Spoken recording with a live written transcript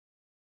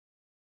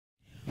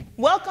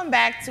Welcome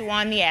back to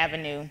On the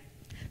Avenue.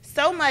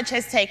 So much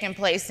has taken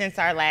place since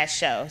our last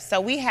show, so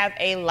we have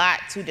a lot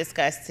to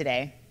discuss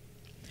today.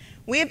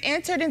 We have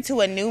entered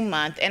into a new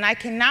month, and I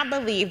cannot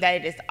believe that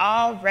it is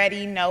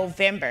already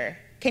November.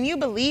 Can you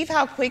believe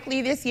how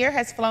quickly this year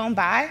has flown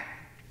by?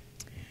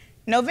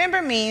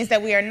 November means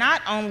that we are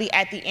not only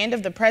at the end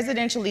of the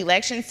presidential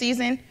election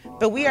season,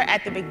 but we are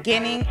at the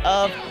beginning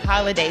of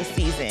holiday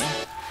season.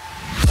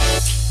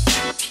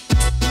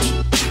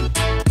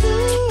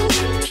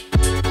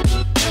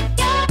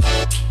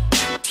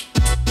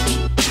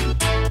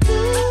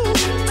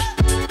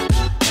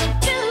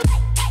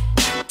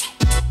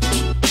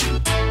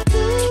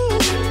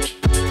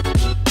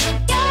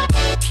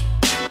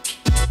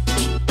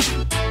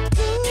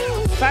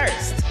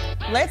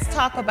 Let's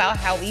talk about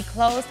how we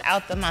closed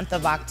out the month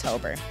of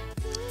October.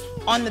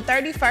 On the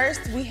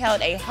 31st, we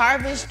held a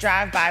harvest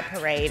drive-by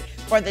parade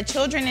for the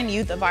children and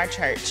youth of our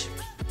church.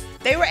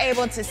 They were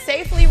able to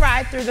safely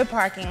ride through the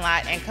parking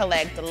lot and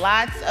collect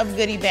lots of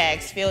goodie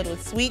bags filled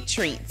with sweet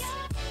treats.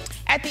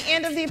 At the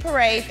end of the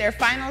parade, their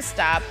final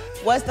stop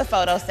was the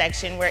photo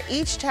section where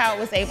each child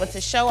was able to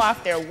show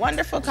off their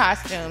wonderful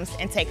costumes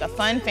and take a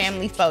fun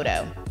family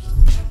photo.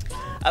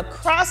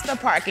 Across the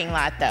parking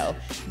lot, though,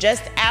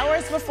 just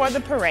hours before the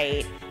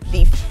parade,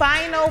 the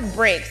final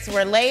bricks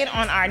were laid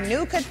on our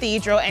new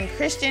cathedral and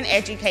Christian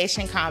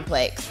education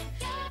complex.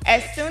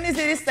 As soon as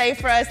it is safe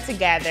for us to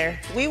gather,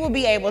 we will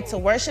be able to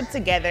worship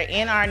together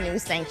in our new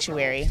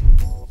sanctuary.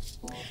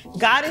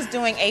 God is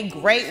doing a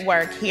great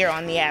work here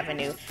on the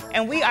Avenue,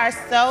 and we are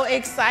so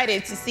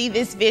excited to see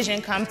this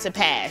vision come to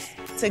pass.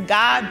 To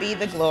God be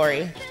the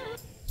glory.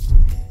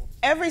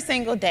 Every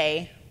single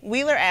day,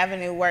 Wheeler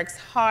Avenue works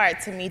hard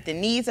to meet the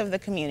needs of the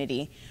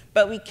community,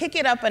 but we kick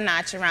it up a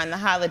notch around the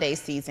holiday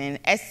season,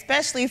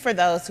 especially for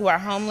those who are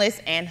homeless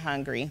and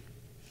hungry.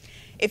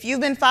 If you've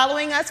been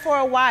following us for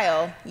a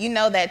while, you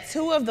know that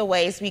two of the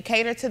ways we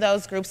cater to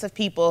those groups of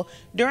people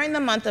during the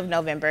month of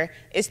November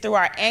is through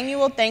our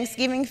annual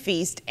Thanksgiving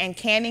feast and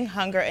Canning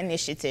Hunger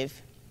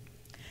initiative.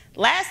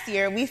 Last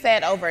year, we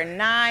fed over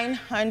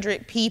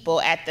 900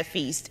 people at the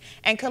feast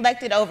and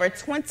collected over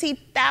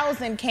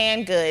 20,000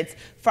 canned goods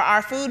for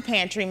our food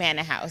pantry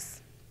Manor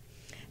House.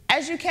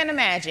 As you can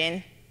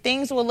imagine,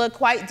 things will look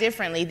quite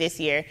differently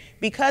this year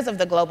because of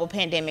the global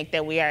pandemic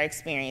that we are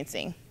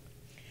experiencing.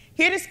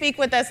 Here to speak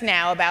with us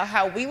now about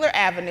how Wheeler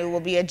Avenue will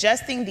be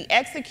adjusting the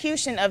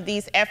execution of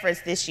these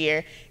efforts this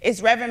year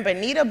is Reverend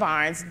Benita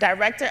Barnes,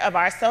 Director of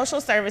our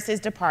Social Services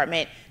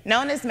Department,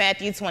 known as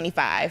Matthew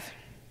 25.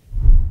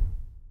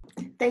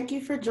 Thank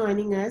you for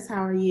joining us.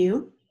 How are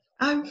you?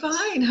 I'm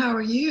fine. How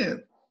are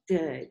you?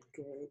 Good.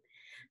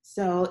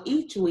 So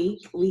each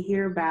week we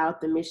hear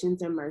about the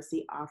Missions and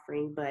Mercy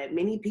offering, but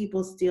many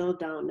people still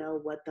don't know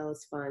what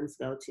those funds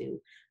go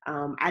to.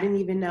 I didn't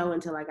even know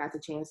until I got the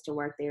chance to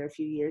work there a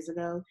few years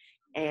ago.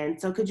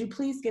 And so could you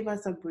please give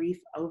us a brief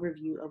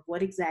overview of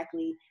what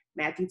exactly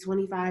Matthew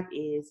 25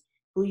 is,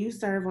 who you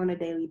serve on a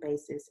daily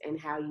basis, and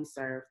how you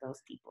serve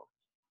those people?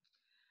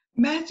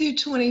 Matthew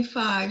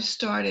 25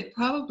 started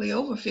probably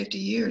over 50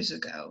 years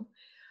ago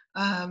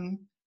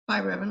by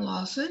Reverend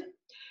Lawson.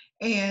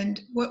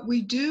 And what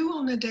we do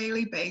on a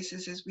daily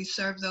basis is we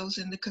serve those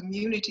in the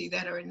community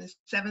that are in the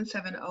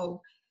 770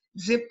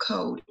 zip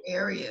code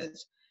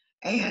areas.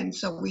 And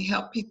so we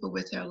help people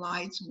with their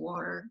lights,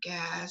 water,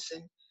 gas,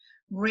 and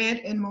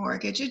rent and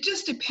mortgage. It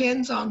just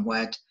depends on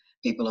what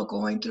people are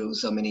going through.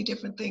 So many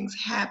different things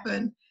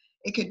happen.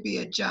 It could be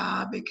a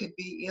job, it could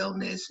be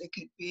illness, it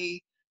could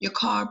be your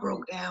car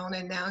broke down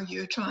and now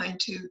you're trying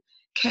to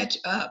catch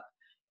up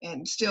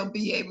and still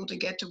be able to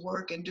get to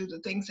work and do the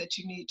things that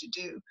you need to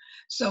do.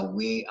 So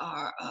we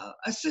are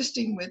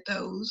assisting with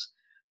those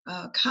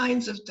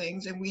kinds of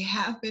things, and we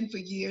have been for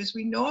years.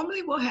 We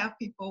normally will have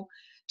people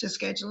to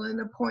schedule an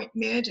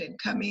appointment and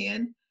come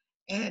in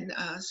and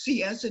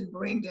see us and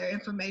bring their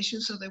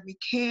information so that we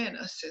can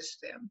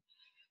assist them.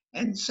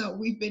 And so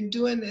we've been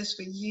doing this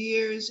for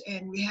years,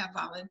 and we have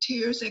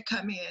volunteers that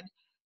come in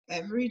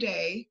every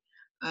day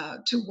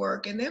to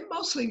work, and they're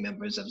mostly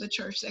members of the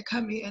church that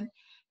come in,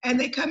 and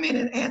they come in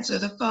and answer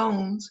the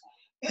phones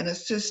and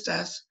assist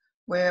us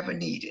wherever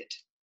needed.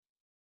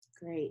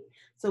 Great.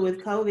 So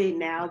with COVID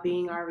now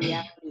being our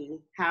reality,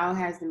 how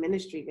has the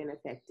ministry been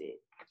affected?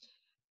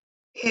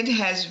 It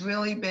has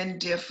really been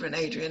different,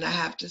 Adrian, I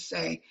have to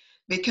say,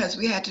 because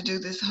we had to do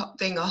this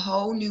thing a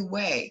whole new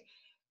way.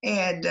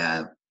 And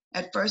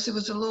at first it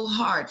was a little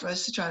hard for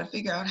us to try to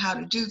figure out how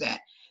to do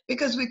that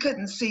because we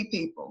couldn't see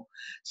people.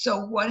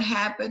 So what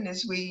happened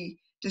is we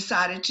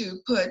decided to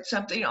put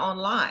something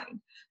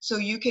online. So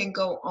you can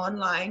go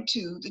online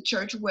to the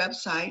church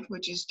website,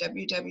 which is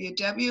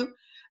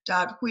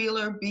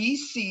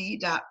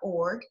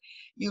www.wheelerbc.org.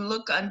 You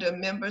look under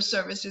member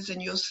services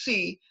and you'll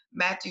see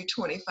Matthew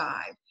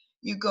 25.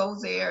 You go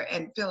there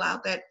and fill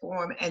out that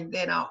form, and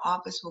then our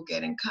office will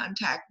get in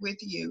contact with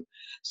you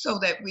so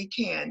that we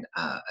can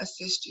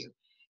assist you.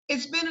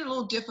 It's been a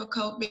little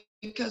difficult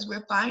because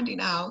we're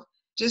finding out,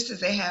 just as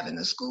they have in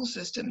the school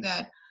system,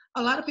 that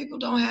a lot of people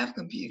don't have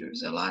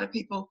computers. A lot of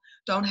people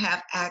don't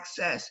have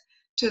access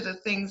to the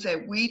things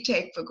that we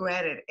take for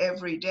granted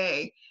every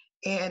day.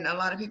 And a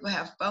lot of people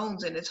have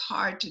phones, and it's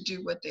hard to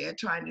do what they are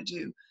trying to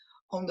do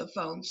on the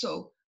phone.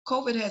 So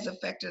COVID has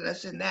affected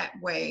us in that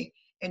way,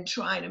 and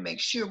trying to make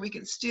sure we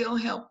can still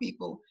help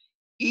people,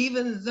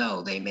 even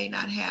though they may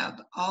not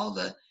have all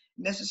the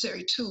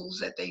necessary tools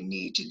that they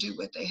need to do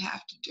what they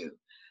have to do.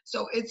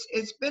 So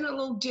it's been a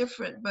little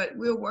different, but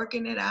we're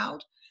working it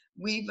out.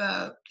 We've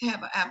have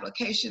an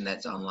application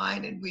that's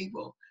online, and we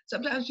will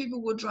sometimes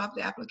people will drop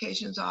the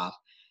applications off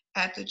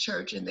at the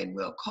church, and then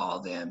we'll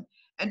call them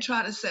and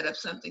try to set up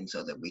something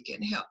so that we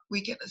can help,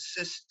 we can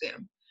assist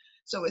them.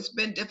 So it's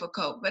been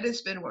difficult, but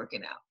it's been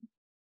working out.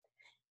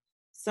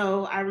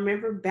 So I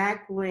remember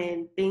back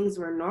when things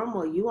were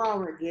normal, you all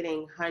were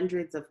getting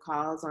hundreds of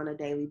calls on a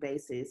daily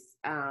basis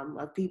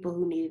of people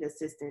who needed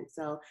assistance.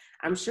 So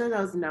I'm sure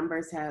those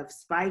numbers have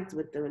spiked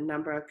with the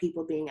number of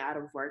people being out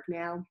of work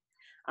now.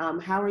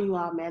 How are you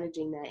all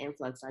managing that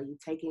influx? Are you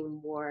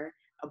taking more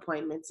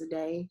appointments a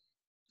day?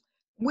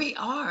 We're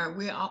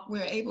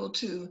able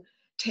to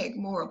take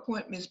more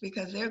appointments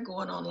because they're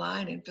going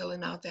online and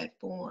filling out that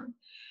form.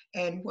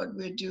 And what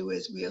we'll do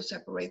is we'll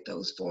separate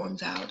those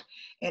forms out,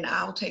 and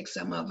I'll take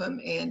some of them,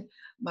 and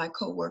my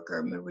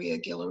coworker Maria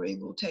Guillory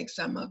will take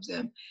some of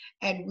them,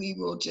 and we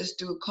will just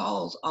do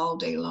calls all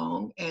day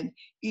long and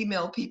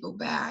email people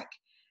back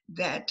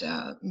that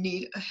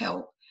need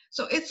help.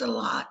 So it's a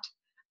lot.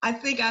 I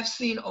think I've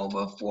seen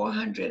over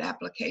 400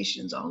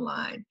 applications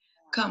online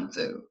come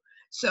through.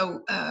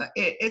 So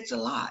it's a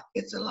lot.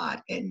 It's a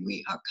lot. And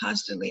we are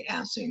constantly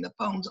answering the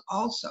phones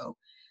also.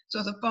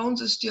 So the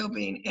phones are still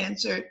being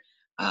answered.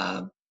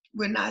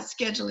 We're not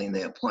scheduling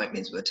the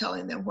appointments. We're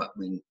telling them what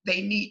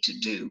they need to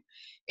do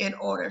in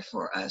order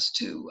for us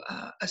to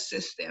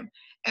assist them.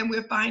 And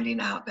we're finding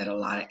out that a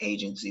lot of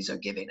agencies are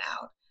giving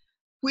out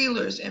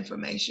Wheeler's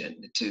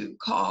information to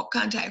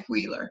contact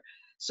Wheeler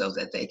so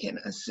that they can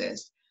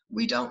assist.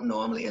 We don't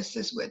normally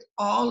assist with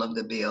all of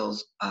the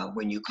bills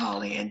when you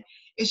call in.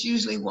 It's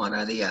usually one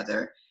or the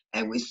other,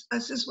 and we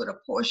assist with a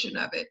portion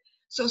of it.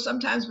 So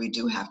sometimes we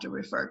do have to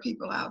refer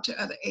people out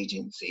to other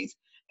agencies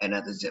and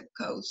other zip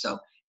codes. So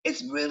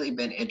it's really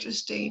been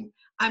interesting.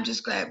 I'm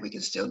just glad we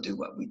can still do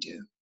what we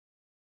do.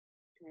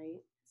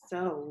 Great.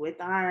 So with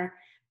our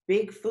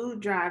big food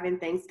drive and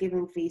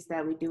Thanksgiving feast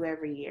that we do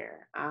every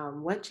year,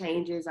 what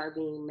changes are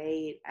being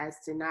made as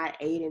to not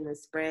aid in the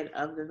spread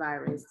of the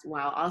virus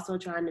while also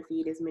trying to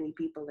feed as many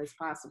people as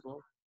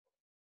possible?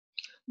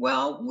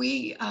 Well,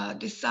 we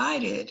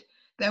decided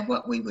that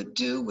what we would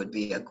do would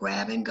be a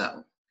grab and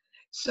go.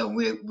 So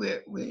we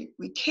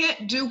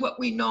can't do what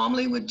we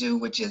normally would do,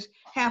 which is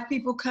have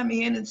people come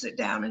in and sit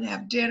down and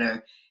have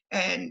dinner,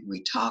 and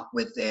we talk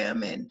with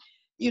them, and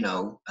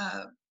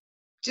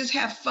just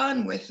have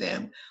fun with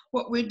them.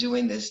 What we're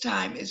doing this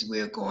time is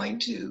we're going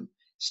to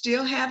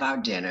still have our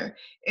dinner.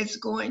 It's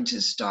going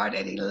to start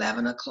at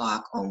 11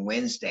 o'clock on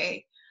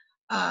Wednesday,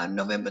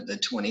 November the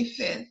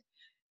 25th.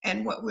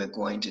 And what we're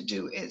going to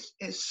do is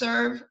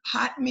serve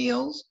hot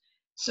meals,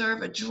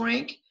 serve a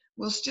drink.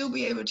 We'll still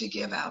be able to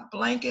give out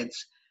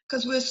blankets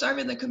because we're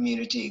serving the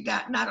community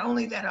that not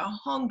only that are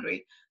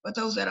hungry, but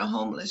those that are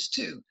homeless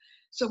too.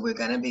 So we're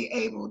going to be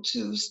able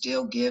to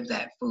still give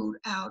that food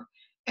out,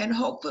 and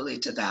hopefully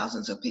to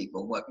thousands of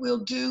people. What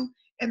we'll do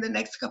in the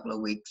next couple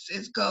of weeks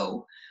is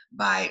go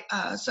by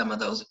some of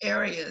those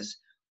areas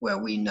where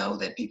we know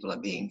that people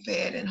are being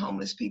fed and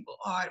homeless people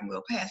are, and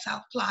we'll pass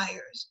out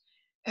flyers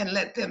and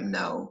let them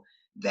know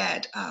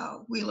that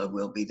Wheeler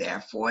will be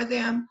there for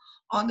them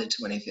on the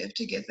 25th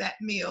to get that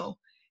meal.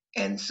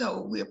 And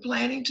so we're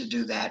planning to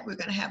do that. We're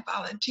going to have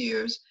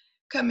volunteers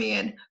come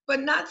in, but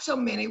not so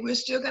many. We're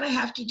still going to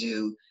have to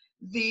do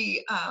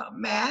the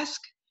mask.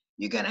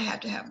 You're going to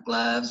have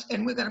gloves,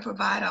 and we're going to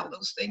provide all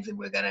those things. And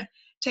we're going to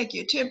take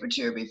your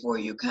temperature before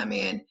you come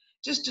in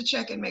just to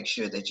check and make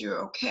sure that you're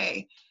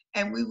okay.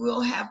 And we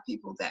will have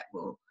people that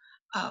will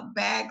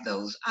bag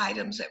those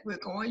items that we're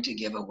going to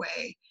give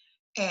away,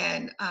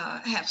 and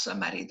have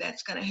somebody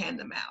that's going to hand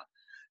them out.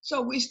 So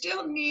we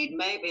still need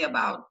maybe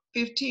about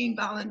 15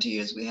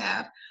 volunteers. We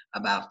have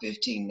about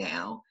 15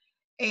 now.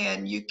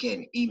 And you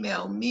can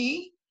email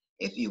me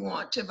if you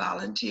want to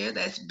volunteer.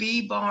 That's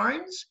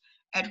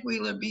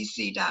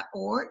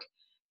bbarnes@wheelerbc.org.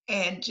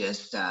 And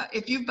just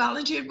if you've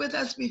volunteered with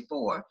us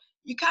before,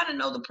 you kind of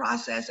know the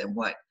process and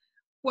what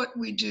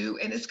we do.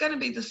 And it's going to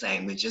be the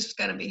same. We're just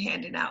going to be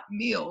handing out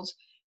meals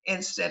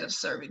instead of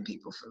serving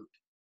people food.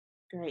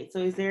 Great. So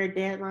is there a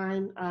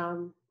deadline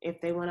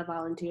if they want to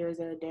volunteer? Is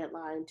there a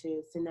deadline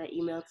to send that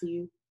email to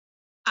you?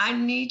 I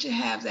need to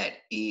have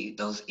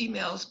those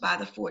emails by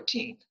the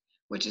 14th,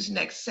 which is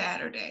next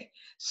Saturday.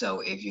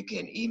 So if you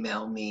can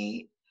email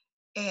me,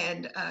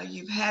 and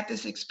you've had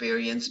this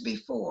experience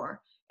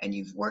before and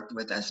you've worked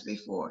with us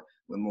before,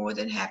 we're more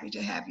than happy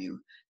to have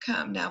you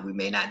come. Now, we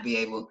may not be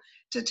able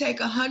to take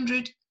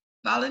 100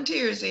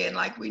 volunteers in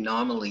like we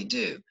normally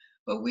do,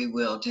 but we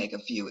will take a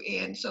few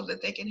in so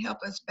that they can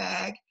help us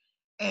bag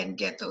and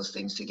get those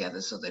things together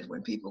so that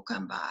when people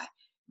come by,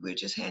 we're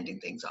just handing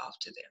things off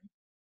to them.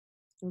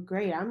 Well,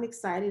 great. I'm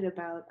excited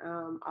about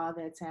all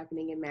that's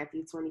happening in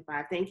Matthew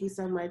 25. Thank you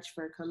so much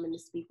for coming to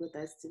speak with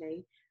us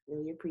today.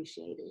 Really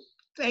appreciate it.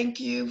 Thank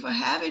you for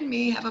having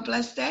me. Have a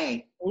blessed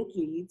day. Thank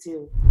you. You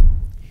too.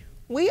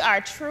 We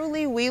are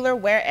truly Wheeler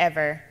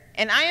wherever,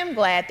 and I am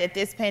glad that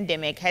this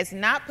pandemic has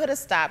not put a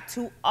stop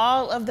to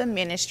all of the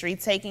ministry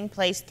taking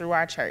place through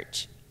our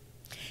church.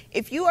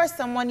 If you or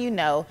someone you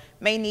know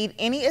may need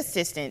any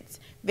assistance,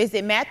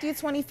 visit Matthew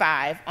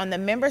 25 on the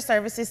Member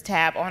Services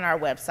tab on our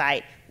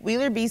website,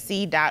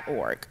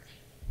 wheelerbc.org.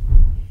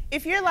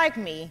 If you're like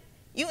me,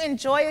 you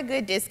enjoy a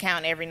good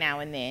discount every now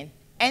and then,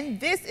 and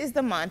this is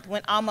the month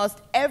when almost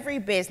every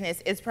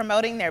business is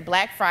promoting their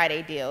Black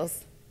Friday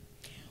deals.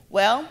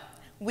 Well,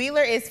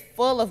 Wheeler is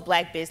full of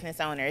Black business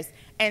owners,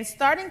 and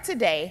starting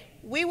today,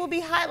 we will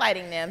be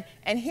highlighting them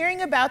and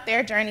hearing about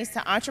their journeys to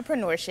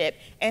entrepreneurship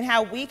and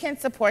how we can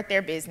support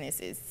their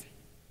businesses.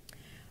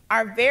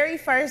 Our very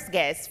first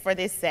guest for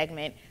this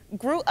segment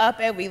grew up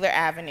at Wheeler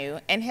Avenue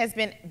and has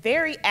been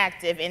very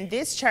active in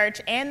this church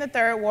and the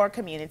Third Ward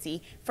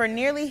community for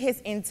nearly his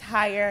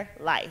entire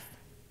life.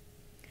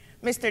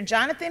 Mr.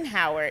 Jonathan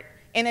Howard,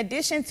 in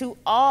addition to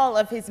all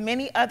of his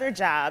many other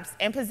jobs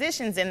and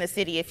positions in the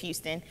city of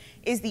Houston,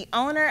 is the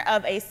owner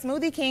of a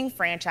Smoothie King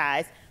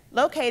franchise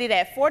located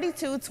at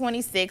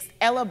 4226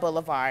 Ella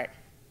Boulevard.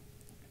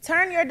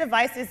 Turn your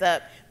devices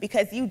up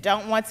because you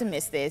don't want to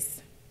miss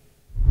this.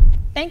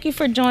 Thank you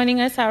for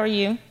joining us. How are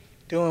you?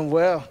 Doing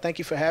well. Thank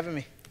you for having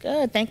me.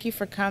 Good. Thank you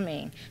for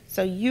coming.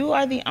 So you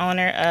are the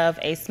owner of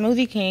a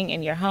Smoothie King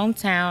in your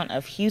hometown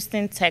of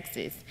Houston,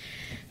 Texas.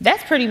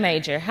 That's pretty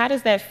major. How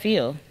does that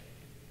feel?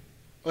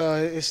 Well,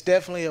 it's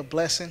definitely a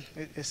blessing.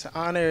 It's an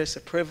honor, it's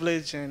a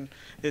privilege, and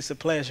it's a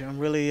pleasure. I'm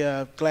really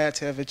glad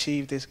to have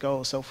achieved this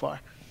goal so far.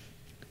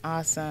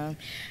 Awesome.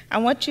 I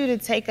want you to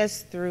take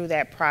us through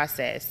that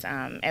process.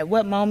 At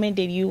what moment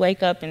did you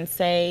wake up and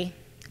say,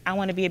 I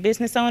want to be a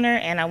business owner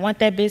and I want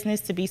that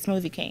business to be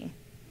Smoothie King?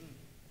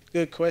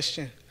 Good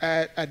question.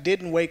 I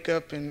didn't wake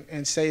up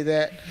and say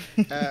that,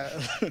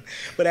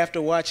 but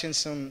after watching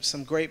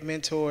some great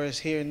mentors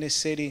here in this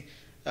city,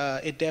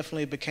 it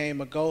definitely became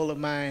a goal of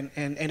mine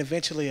and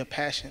eventually a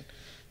passion.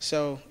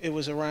 So it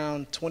was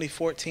around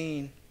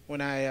 2014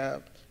 when I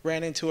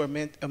ran into a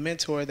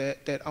mentor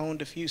that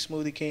owned a few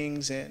Smoothie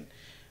Kings, and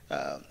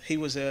he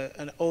was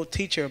an old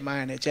teacher of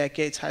mine at Jack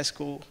Yates High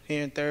School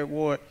here in Third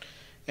Ward.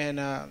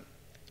 And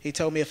he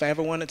told me if I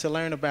ever wanted to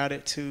learn about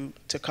it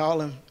to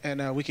call him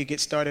and we could get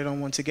started on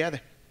one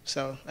together.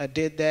 So I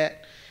did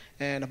that,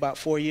 and about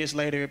 4 years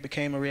later it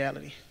became a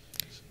reality.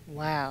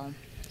 Wow.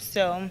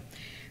 So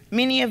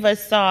many of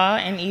us saw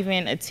and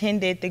even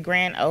attended the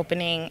grand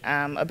opening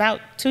about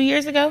 2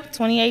 years ago,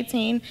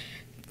 2018.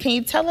 Can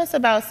you tell us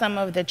about some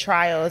of the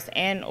trials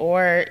and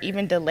or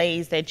even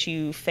delays that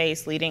you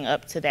faced leading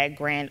up to that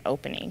grand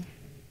opening?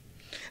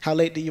 How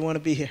late do you want to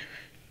be here?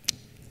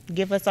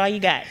 Give us all you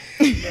got.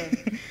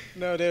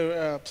 No, there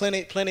were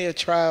plenty of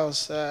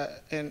trials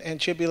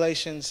and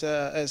tribulations,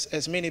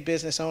 as many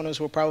business owners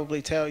will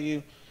probably tell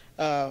you.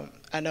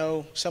 I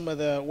know some of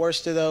the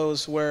worst of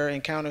those were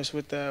encounters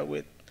with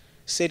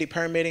city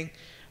permitting,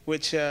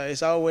 which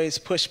is always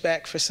pushed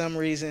back for some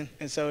reason,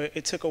 and so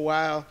it took a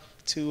while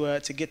to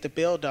get the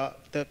build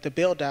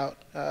out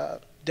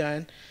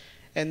done.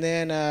 And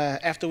then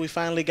after we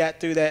finally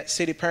got through that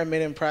city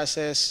permitting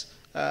process,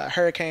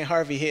 Hurricane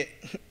Harvey hit,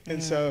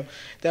 and so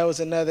that was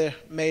another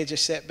major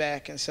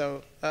setback. And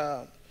so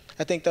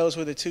I think those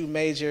were the two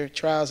major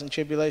trials and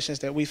tribulations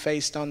that we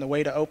faced on the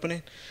way to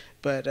opening,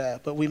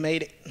 but we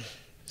made it.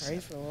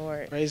 Praise the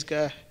Lord. Praise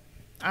God.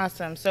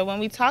 Awesome. So when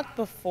we talked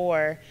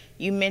before,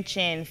 you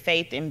mentioned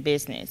faith in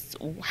business.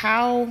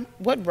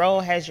 What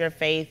role has your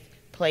faith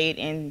played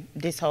in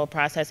this whole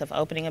process of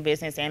opening a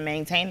business and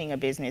maintaining a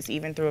business,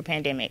 even through a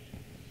pandemic?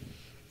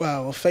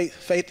 Well,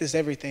 faith is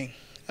everything.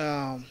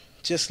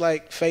 Just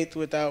like faith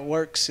without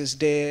works is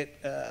dead,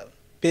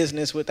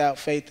 business without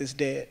faith is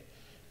dead.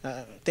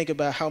 Think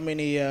about how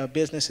many great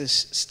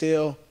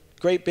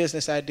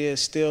business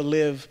ideas still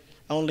live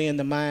only in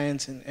the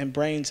minds and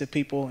brains of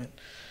people, and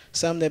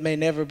some that may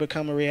never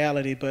become a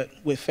reality. But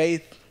with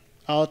faith,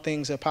 all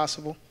things are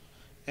possible.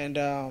 And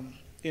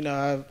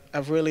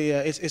I've really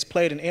it's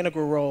played an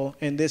integral role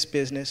in this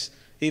business,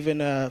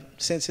 even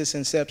since its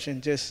inception.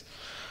 Just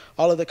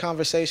all of the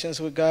conversations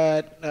with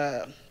God,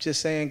 just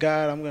saying,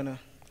 God, I'm gonna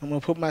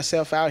put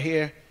myself out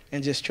here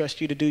and just trust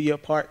you to do your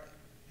part,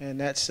 and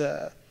that's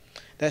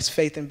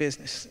faith in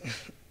business.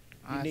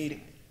 Awesome. You need it.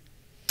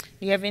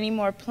 Do you have any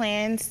more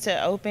plans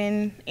to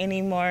open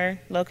any more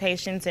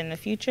locations in the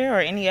future, or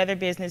any other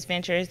business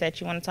ventures that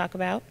you want to talk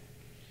about?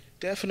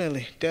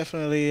 Definitely.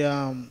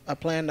 I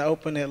plan to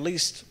open at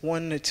least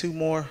 1 to 2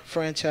 more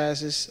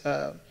franchises,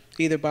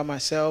 either by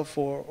myself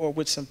or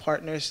with some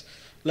partners.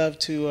 Love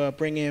to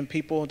bring in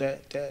people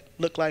that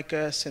look like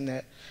us and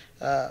that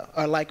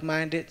are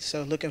like-minded,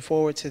 so looking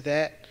forward to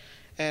that.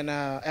 And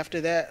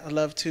after that, I'd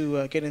love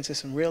to get into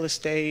some real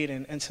estate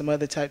and some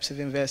other types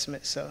of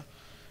investments. So,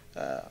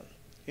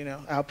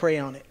 I'll pray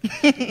on it.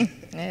 Yeah,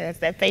 that's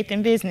that faith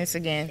in business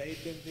again.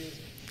 Faith in business.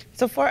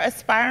 So for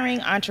aspiring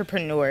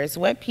entrepreneurs,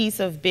 what piece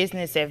of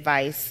business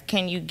advice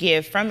can you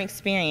give from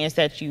experience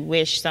that you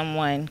wish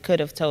someone could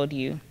have told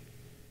you?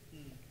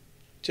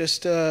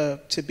 Just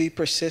to be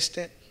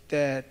persistent,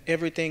 that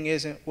everything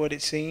isn't what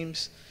it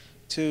seems,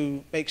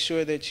 to make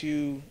sure that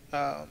you,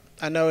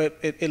 I know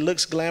it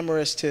looks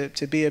glamorous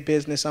to be a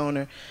business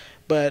owner,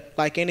 but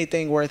like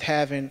anything worth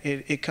having,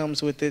 it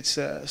comes with its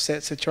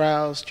sets of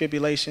trials,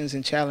 tribulations,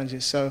 and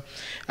challenges. So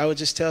I would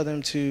just tell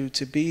them to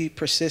be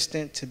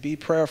persistent, to be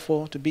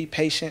prayerful, to be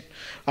patient,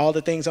 all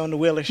the things on the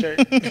Wheeler shirt,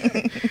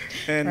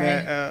 and,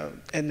 right.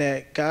 And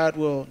that God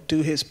will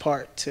do his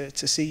part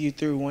to see you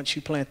through once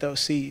you plant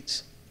those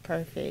seeds.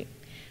 Perfect.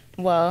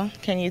 Well,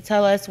 can you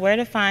tell us where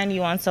to find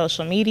you on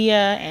social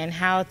media and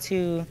how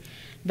to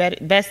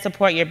best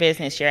support your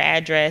business, your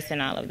address,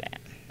 and all of that?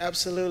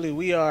 Absolutely.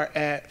 We are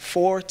at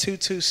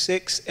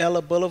 4226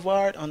 Ella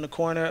Boulevard on the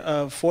corner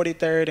of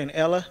 43rd and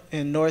Ella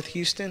in North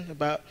Houston,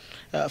 about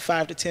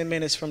 5 to 10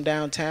 minutes from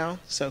downtown.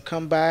 So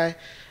come by.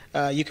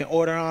 You can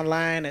order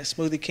online at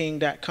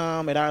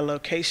smoothieking.com at our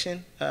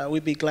location.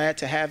 We'd be glad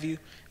to have you.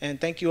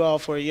 And thank you all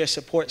for your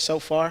support so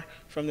far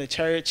from the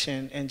church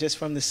and just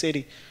from the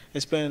city.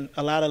 It's been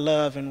a lot of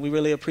love, and we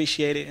really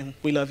appreciate it, and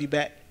we love you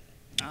back.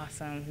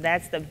 Awesome.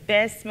 That's the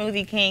best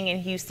Smoothie King in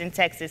Houston,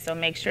 Texas. So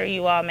make sure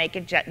you all make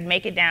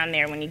it down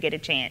there when you get a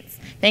chance.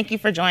 Thank you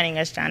for joining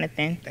us,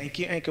 Jonathan. Thank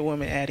you,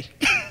 Anchorwoman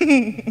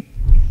Addie.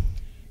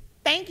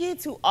 Thank you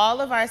to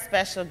all of our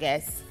special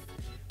guests.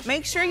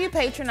 Make sure you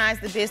patronize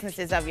the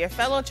businesses of your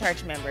fellow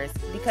church members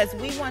because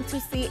we want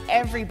to see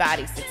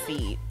everybody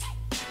succeed.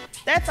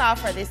 That's all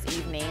for this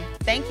evening.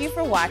 Thank you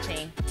for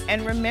watching.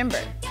 And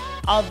remember,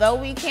 although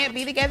we can't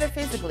be together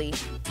physically,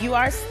 you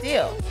are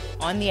still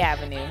on the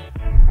avenue.